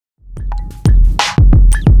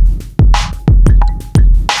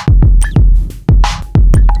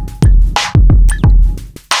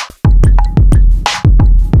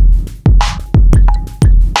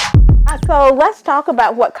talk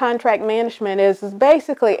about what contract management is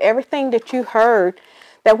basically everything that you heard,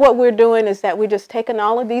 that what we're doing is that we're just taking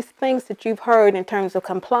all of these things that you've heard in terms of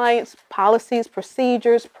compliance, policies,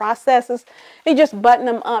 procedures, processes, and just button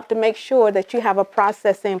them up to make sure that you have a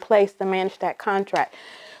process in place to manage that contract.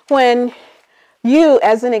 When you,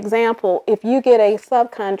 as an example, if you get a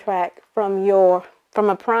subcontract from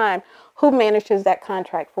a prime, who manages that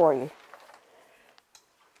contract for you?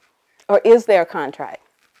 Or is there a contract?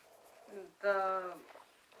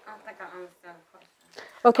 I think I understand the question.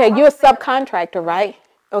 Okay, you're a subcontractor, right?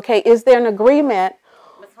 Okay, is there an agreement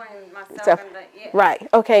between myself and the, yes. Right,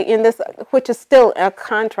 okay, in this, which is still a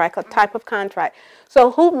contract, a type of contract. So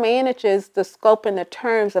who manages the scope and the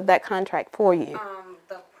terms of that contract for you?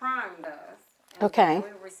 The prime does. And okay.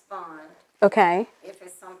 We respond. Okay. If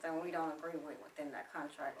it's something we don't agree with within that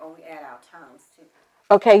contract, or we add our terms to.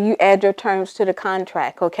 Okay, you add your terms to the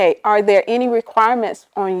contract. Okay, are there any requirements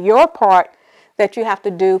on your part that you have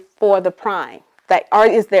to do for the prime?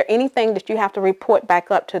 Is there anything that you have to report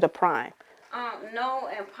back up to the prime? No,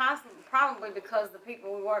 and probably because the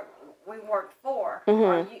people we work for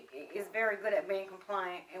is very good at being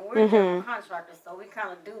compliant, and we're general contractors, so we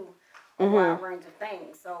kind of do a wide range of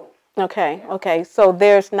things. So okay, yeah. Okay, so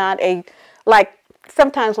there's not like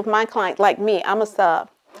sometimes with my client, like me, I'm a sub.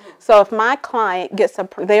 So if my client gets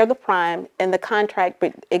they're the prime, and the contract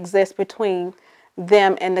exists between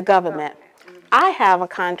them and the government. I have a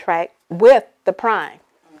contract with the prime.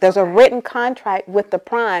 There's a written contract with the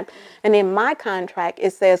prime, and in my contract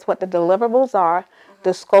it says what the deliverables are,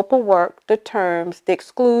 the scope of work, the terms, the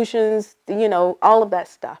exclusions, all of that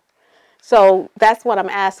stuff. So that's what I'm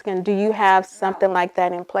asking. Do you have something like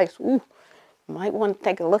that in place? Ooh, you might want to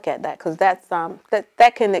take a look at that, because that's some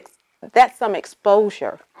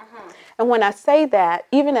exposure. And when I say that,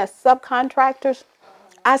 even as subcontractors,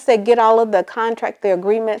 I say get all of the contract, the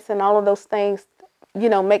agreements, and all of those things.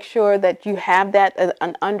 Make sure that you have that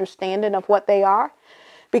an understanding of what they are,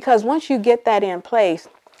 because once you get that in place,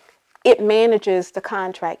 it manages the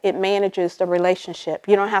contract, it manages the relationship.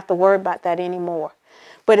 You don't have to worry about that anymore.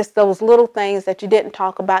 But it's those little things that you didn't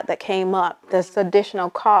talk about that came up. There's additional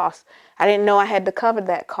costs. I didn't know I had to cover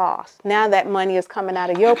that cost. Now that money is coming out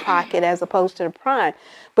of your pocket as opposed to the prime.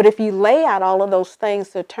 But if you lay out all of those things,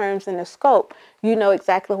 the terms and the scope, you know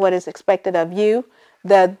exactly what is expected of you.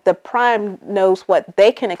 The prime knows what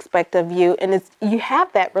they can expect of you, and you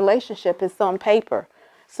have that relationship. It's on paper.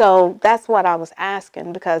 So that's what I was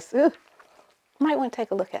asking, because you might want to take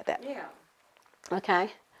a look at that. Yeah. Okay.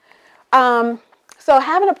 So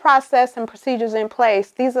having a process and procedures in place,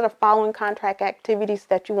 these are the following contract activities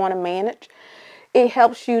that you want to manage. It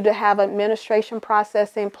helps you to have an administration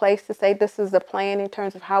process in place to say this is the plan in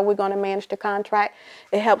terms of how we're going to manage the contract.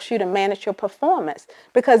 It helps you to manage your performance,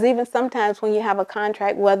 because even sometimes when you have a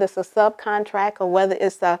contract, whether it's a subcontract or whether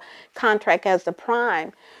it's a contract as the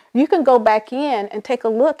prime, you can go back in and take a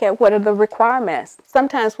look at what are the requirements.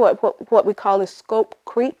 Sometimes what we call is scope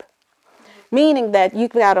creep, meaning that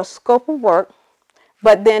you've got a scope of work,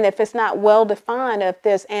 but then if it's not well defined, if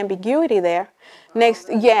there's ambiguity there,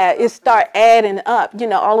 it start adding up.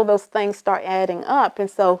 All of those things start adding up. And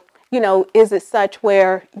so, is it such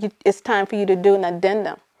where it's time for you to do an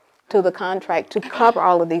addendum to the contract to cover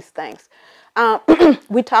all of these things?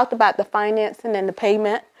 We talked about the financing and the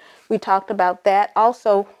payment. We talked about that.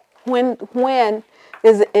 Also, when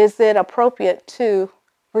is it appropriate to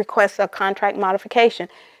request a contract modification?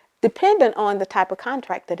 Dependent on the type of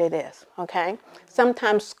contract that it is, okay?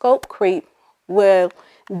 Sometimes scope creep will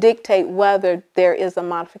dictate whether there is a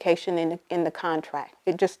modification in the contract.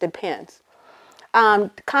 It just depends.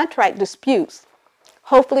 Contract disputes.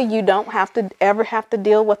 Hopefully you don't ever have to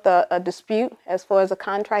deal with a dispute as far as a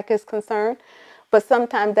contract is concerned, but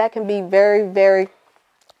sometimes that can be very, very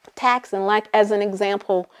taxing. Like as an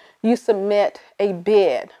example, you submit a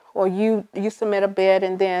bid, or you submit a bid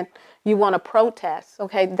and then you want to protest.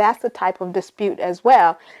 Okay, that's a type of dispute as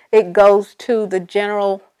well. It goes to the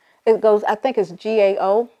general, I think it's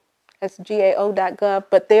GAO, it's gao.gov,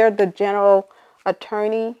 but they're the general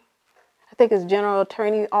attorney, I think it's general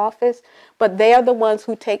attorney office, but they are the ones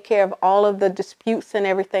who take care of all of the disputes and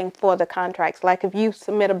everything for the contracts. Like if you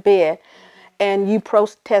submit a bid and you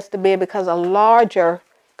protest the bid because a larger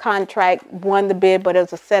contract won the bid, but it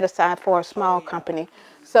was a set aside for a small company.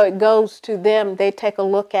 So it goes to them. They take a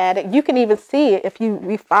look at it. You can even see it if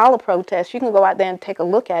you file a protest. You can go out there and take a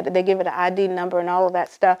look at it. They give it an ID number and all of that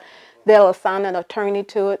stuff. They'll assign an attorney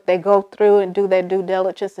to it. They go through and do their due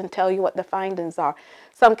diligence and tell you what the findings are.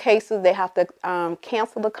 Some cases they have to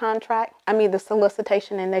cancel the contract, the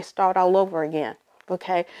solicitation, and they start all over again.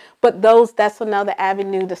 Okay, but that's another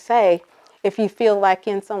avenue to say, if you feel like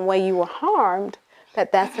in some way you were harmed,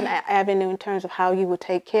 that's an avenue in terms of how you would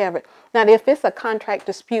take care of it. Now, if it's a contract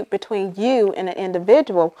dispute between you and an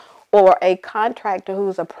individual or a contractor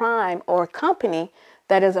who's a prime or a company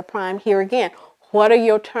that is a prime, here again, what are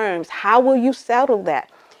your terms? How will you settle that?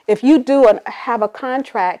 If you have a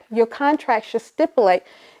contract, your contract should stipulate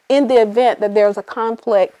in the event that there's a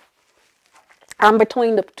conflict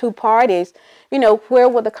between the two parties, where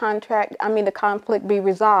will the conflict be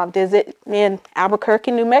resolved? Is it in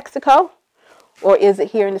Albuquerque, New Mexico? Or is it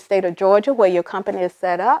here in the state of Georgia where your company is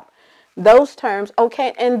set up? Those terms,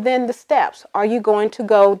 okay, and then the steps. Are you going to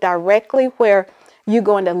go directly where you're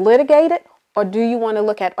going to litigate it? Or do you want to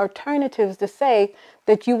look at alternatives to say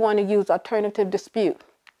that you want to use alternative dispute,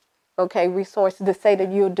 okay, resources to say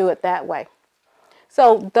that you'll do it that way?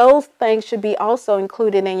 So those things should be also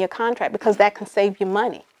included in your contract because that can save you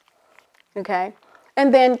money, okay?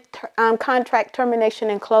 And then contract termination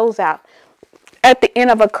and closeout. At the end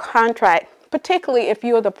of a contract, particularly if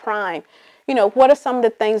you're the prime, what are some of the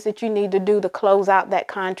things that you need to do to close out that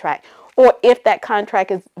contract? Or if that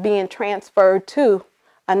contract is being transferred to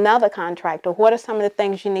another contractor, what are some of the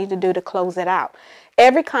things you need to do to close it out?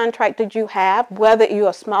 Every contract that you have, whether you're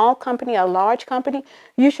a small company or a large company,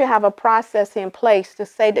 you should have a process in place to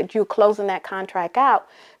say that you're closing that contract out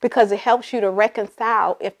because it helps you to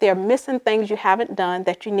reconcile if there are missing things you haven't done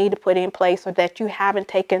that you need to put in place or that you haven't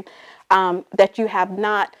taken, that you have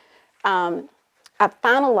not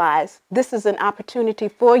finalized. This is an opportunity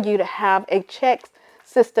for you to have a check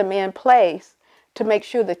system in place to make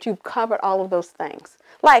sure that you've covered all of those things.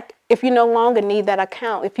 Like if you no longer need that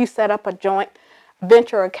account, if you set up a joint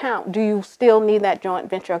venture account, do you still need that joint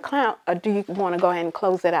venture account or do you want to go ahead and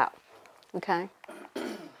close it out? Okay.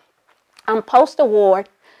 Post-award,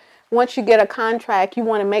 once you get a contract, you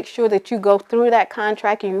want to make sure that you go through that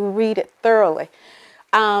contract and you read it thoroughly.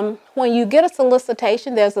 When you get a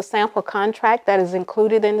solicitation, there's a sample contract that is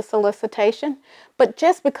included in the solicitation. But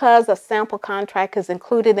just because a sample contract is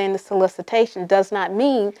included in the solicitation does not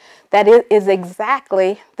mean that it is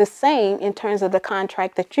exactly the same in terms of the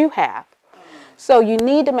contract that you have. So you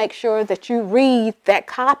need to make sure that you read that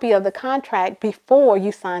copy of the contract before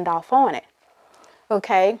you signed off on it.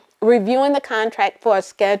 Okay? Reviewing the contract for a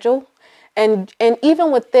schedule. And even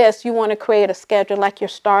with this, you want to create a schedule like your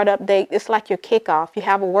startup date. It's like your kickoff. You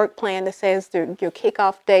have a work plan that says your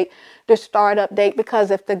kickoff date, the startup date, because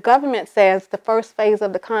if the government says the first phase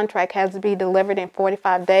of the contract has to be delivered in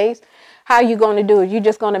 45 days, how are you going to do it? You're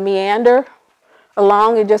just going to meander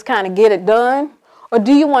along and just kind of get it done? Or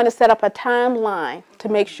do you want to set up a timeline to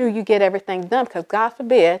make sure you get everything done? Because God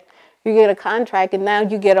forbid you get a contract and now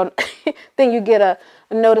you get then you get a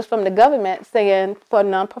notice from the government saying for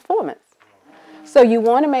non-performance. So you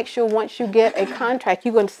want to make sure once you get a contract,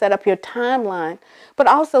 you're going to set up your timeline, but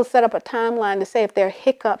also set up a timeline to say if there are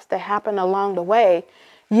hiccups that happen along the way,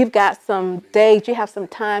 you've got some days, you have some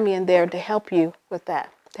time in there to help you with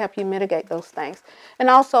that, to help you mitigate those things. And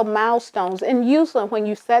also milestones. And usually when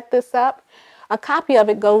you set this up, a copy of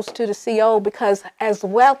it goes to the CO because as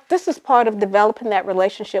well, this is part of developing that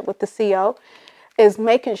relationship with the CO, is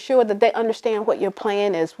making sure that they understand what your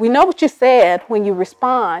plan is. We know what you said when you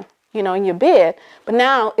respond, in your bid, but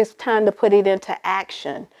now it's time to put it into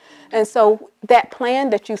action. And so that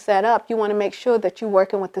plan that you set up, you want to make sure that you're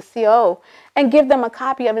working with the CO and give them a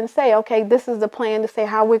copy of it and say, okay, this is the plan to say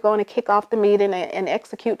how we're going to kick off the meeting and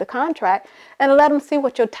execute the contract, and let them see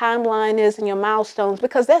what your timeline is and your milestones,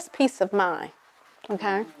 because that's peace of mind.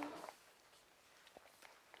 Okay.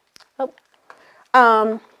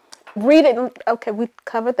 Read it. Okay, we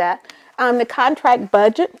covered that. The contract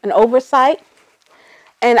budget and oversight.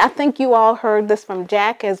 And I think you all heard this from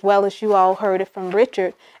Jack as well as you all heard it from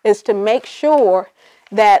Richard, is to make sure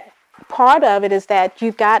that part of it is that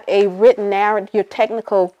you've got a written narrative, your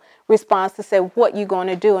technical response to say what you're going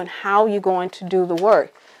to do and how you're going to do the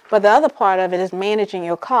work. But the other part of it is managing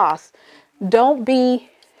your costs. I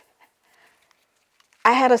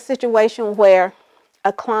had a situation where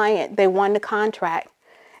a client, they won the contract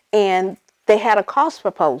and they had a cost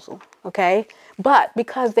proposal, okay? But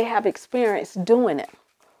because they have experience doing it,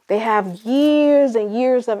 they have years and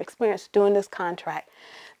years of experience doing this contract,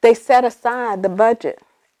 they set aside the budget.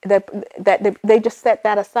 They just set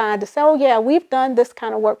that aside to say, oh yeah, we've done this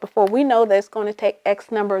kind of work before. We know that it's going to take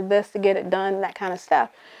X number of this to get it done, that kind of stuff.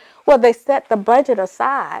 Well, they set the budget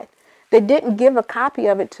aside. They didn't give a copy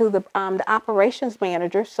of it to the operations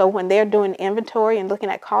manager. So when they're doing inventory and looking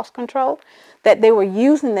at cost control, that they were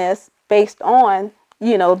using this based on,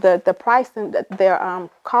 the price and their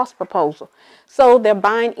cost proposal. So they're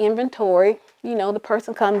buying inventory. The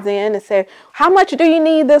person comes in and says, how much do you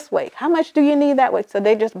need this week? How much do you need that week? So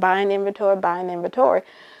they're just buying inventory.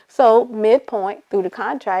 So midpoint through the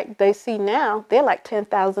contract, they see now they're like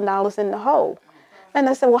 $10,000 in the hole. And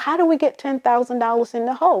they said, well, how do we get $10,000 in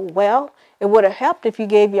the hole? Well, it would have helped if you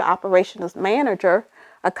gave your operations manager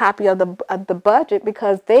a copy of the budget,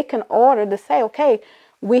 because they can order to say, okay,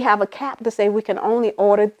 we have a cap to say we can only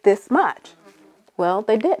order this much. Well,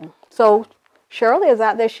 they didn't. So Shirley is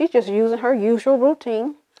out there. She's just using her usual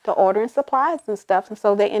routine to ordering supplies and stuff. And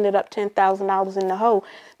so they ended up $10,000 in the hole.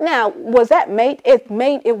 Now, was that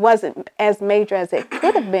it wasn't as major as it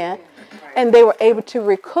could have been. And they were able to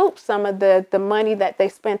recoup some of the money that they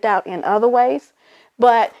spent out in other ways.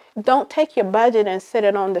 But don't take your budget and sit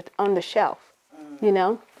it on the shelf, you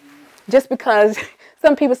know. Just because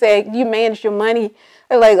some people say you manage your money,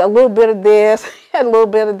 like a little bit of this, a little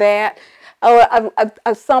bit of that,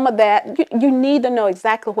 or some of that. You need to know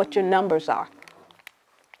exactly what your numbers are.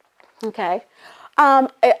 Okay.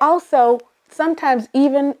 Also, sometimes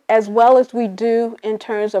even as well as we do in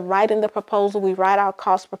terms of writing the proposal, we write our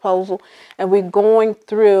cost proposal, and we're going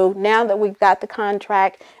through, now that we've got the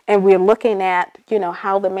contract and we're looking at, you know,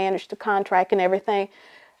 how to manage the contract and everything,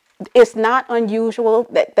 it's not unusual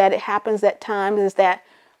that it happens at times, is that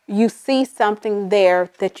you see something there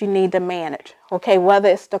that you need to manage. Okay, whether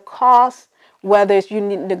it's the cost, whether it's you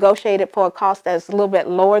need to negotiate it for a cost that's a little bit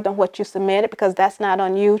lower than what you submitted, because that's not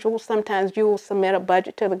unusual. Sometimes you will submit a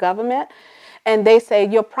budget to the government and they say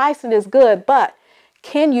your pricing is good, but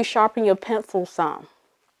can you sharpen your pencil some?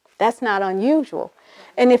 That's not unusual.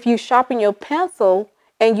 And if you sharpen your pencil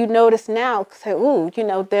and you notice now, say, ooh, you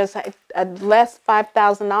know, there's a less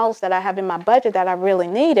 $5,000 that I have in my budget that I really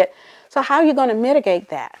needed. So how are you going to mitigate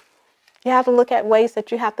that? You have to look at ways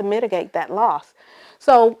that you have to mitigate that loss.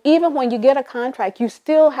 So even when you get a contract, you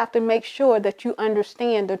still have to make sure that you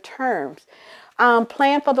understand the terms.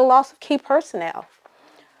 Plan for the loss of key personnel.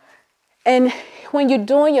 And when you're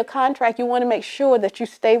doing your contract, you want to make sure that you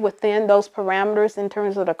stay within those parameters in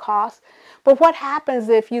terms of the cost. But what happens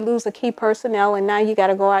if you lose a key personnel and now you got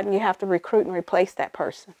to go out and you have to recruit and replace that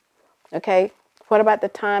person? Okay. What about the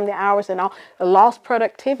time, the hours, and all the lost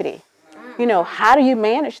productivity? You know, how do you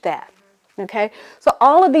manage that? Okay. So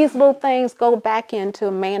all of these little things go back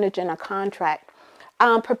into managing a contract.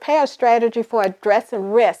 Prepare a strategy for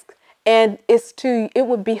addressing risk. And it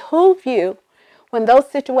would behoove you, when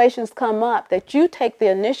those situations come up, that you take the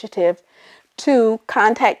initiative to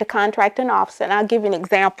contact the contracting officer. And I'll give you an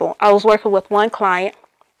example. I was working with one client,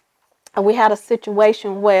 and we had a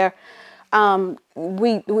situation where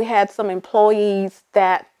we had some employees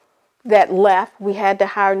that left. We had to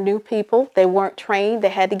hire new people. They weren't trained. They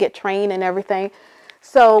had to get trained and everything.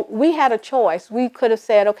 So we had a choice. We could have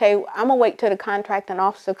said, okay, I'm gonna wait till the contracting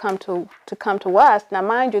officer come to us. Now,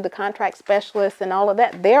 mind you, the contract specialists and all of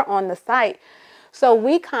that, they're on the site. So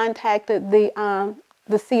we contacted the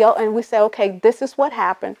CO and we said, okay, this is what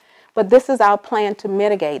happened, but this is our plan to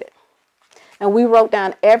mitigate it. And we wrote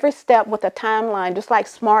down every step with a timeline, just like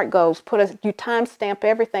SMART goals. You timestamp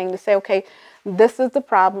everything to say, okay, this is the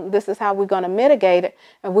problem. This is how we're going to mitigate it.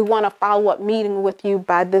 And we want a follow-up meeting with you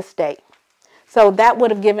by this date. So that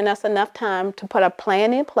would have given us enough time to put a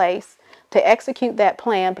plan in place, to execute that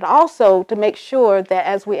plan, but also to make sure that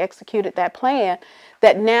as we executed that plan,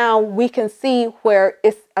 that now we can see where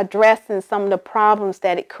it's addressing some of the problems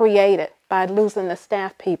that it created by losing the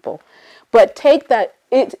staff people. But take that,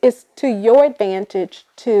 it's to your advantage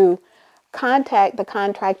to contact the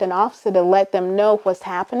contracting officer to let them know what's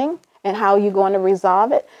happening and how you're going to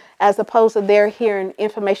resolve it, as opposed to they're hearing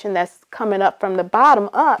information that's coming up from the bottom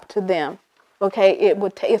up to them. Okay,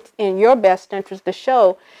 it's in your best interest to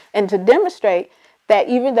show and to demonstrate that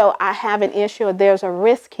even though I have an issue or there's a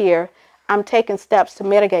risk here, I'm taking steps to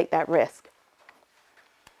mitigate that risk.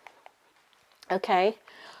 Okay,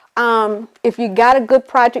 if you got a good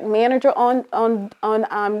project manager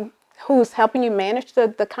on who's helping you manage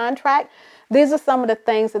the contract, these are some of the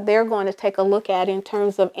things that they're going to take a look at in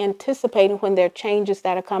terms of anticipating when there are changes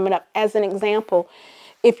that are coming up. As an example,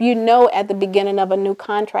 if you know at the beginning of a new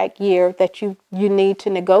contract year that you need to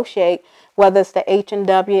negotiate, whether it's the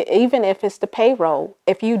H&W, even if it's the payroll,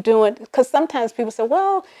 if you do it, because sometimes people say,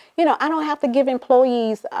 well, you know, I don't have to give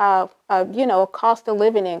employees, a cost of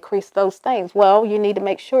living increase, those things. Well, you need to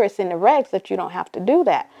make sure it's in the regs that you don't have to do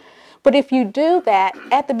that. But if you do that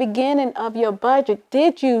at the beginning of your budget,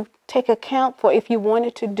 did you take account for if you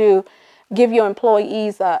wanted to give your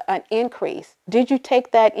employees an increase? Did you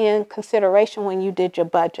take that in consideration when you did your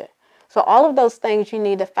budget? So all of those things you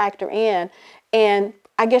need to factor in and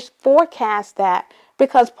I guess forecast that,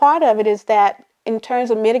 because part of it is that in terms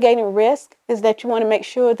of mitigating risk is that you want to make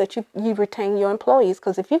sure that you retain your employees,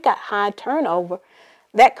 because if you've got high turnover,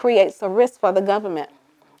 that creates a risk for the government.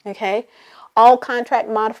 Okay. All contract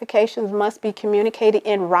modifications must be communicated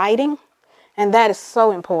in writing, and that is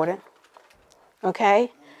so important.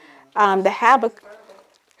 Okay? To have a,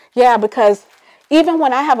 yeah, because even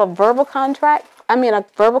when I have a verbal contract, a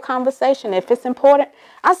verbal conversation, if it's important,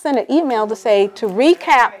 I send an email to say, to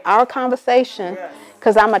recap our conversation,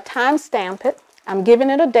 because I'm going to timestamp it. I'm giving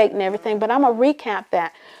it a date and everything, but I'm going to recap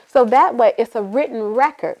that. So that way it's a written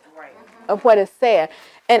record of what is said.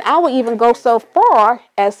 And I will even go so far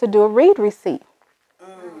as to do a read receipt.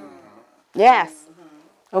 Yes.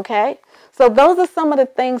 Okay? So those are some of the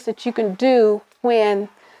things that you can do when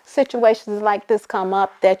situations like this come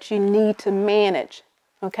up that you need to manage.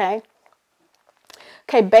 Okay?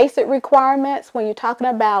 Okay, basic requirements when you're talking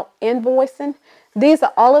about invoicing. These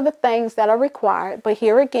are all of the things that are required. But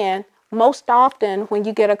here again, most often when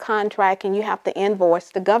you get a contract and you have to invoice,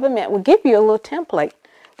 the government will give you a little template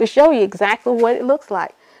to show you exactly what it looks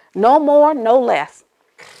like. No more, no less.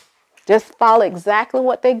 Just follow exactly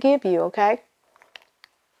what they give you, okay?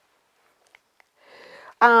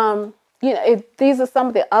 These are some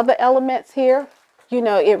of the other elements here.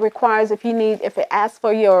 It requires if it asks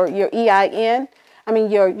for your EIN,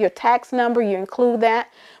 your tax number, you include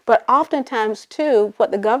that. But oftentimes, too,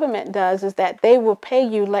 what the government does is that they will pay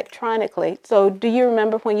you electronically. So do you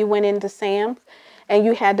remember when you went into Sam's and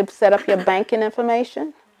you had to set up your banking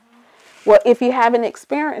information? Well, if you haven't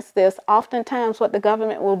experienced this, oftentimes what the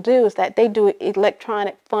government will do is that they do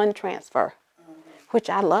electronic fund transfer, which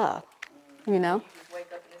I love,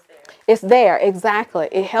 It's there, exactly.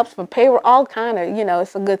 It helps for payroll, all kind of,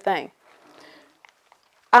 it's a good thing.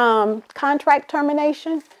 Contract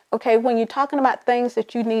termination. Okay, when you're talking about things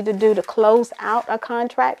that you need to do to close out a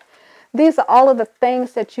contract, these are all of the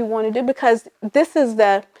things that you want to do, because this is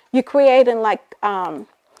you're creating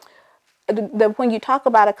when you talk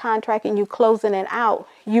about a contract and you closing it out,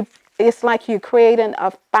 it's like you're creating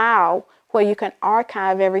a file where you can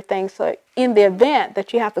archive everything. So in the event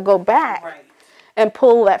that you have to go back and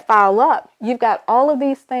pull that file up, you've got all of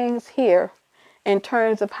these things here in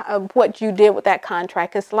terms of what you did with that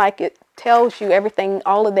contract. It's like it tells you everything,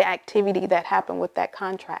 all of the activity that happened with that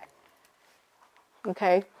contract.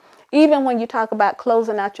 Okay? Even when you talk about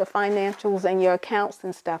closing out your financials and your accounts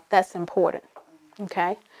and stuff, that's important.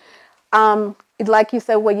 Okay? Like you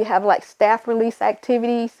said, where you have like staff release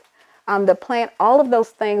activities, the plant, all of those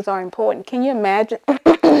things are important. Can you imagine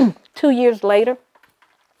 2 years later,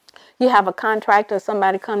 you have a contractor or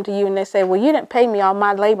somebody come to you and they say, well, you didn't pay me all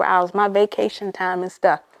my labor hours, my vacation time and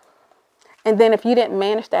stuff. And then if you didn't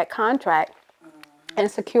manage that contract and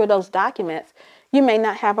secure those documents, you may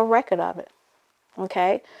not have a record of it.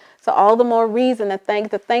 Okay? So all the more reason to think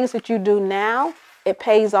the things that you do now, it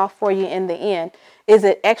pays off for you in the end. Is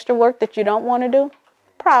it extra work that you don't want to do?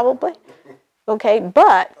 Probably. Okay,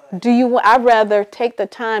 but I'd rather take the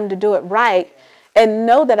time to do it right and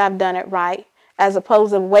know that I've done it right, as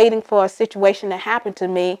opposed to waiting for a situation to happen to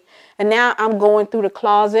me. And now I'm going through the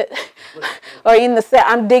closet or in the set.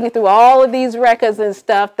 I'm digging through all of these records and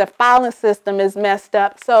stuff. The filing system is messed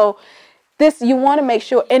up. So you want to make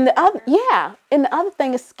sure. And the other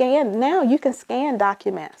thing is scan. Now you can scan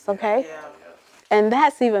documents, okay? And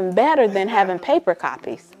that's even better than having paper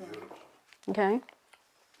copies. Okay?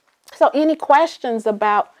 So any questions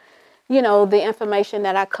about, the information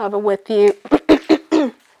that I cover with you?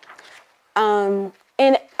 And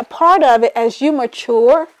a part of it, as you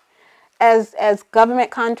mature as government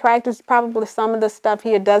contractors, probably some of the stuff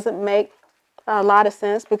here doesn't make a lot of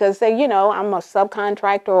sense, because say, I'm a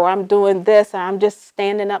subcontractor, or I'm doing this, and I'm just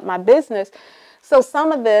standing up my business. So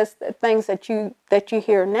some of this, things that you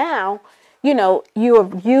hear now, you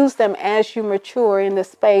have used them as you mature in the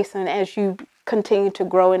space and as you continue to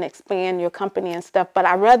grow and expand your company and stuff. But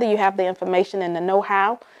I'd rather you have the information and the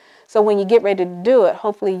know-how. So when you get ready to do it,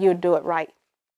 hopefully you'll do it right.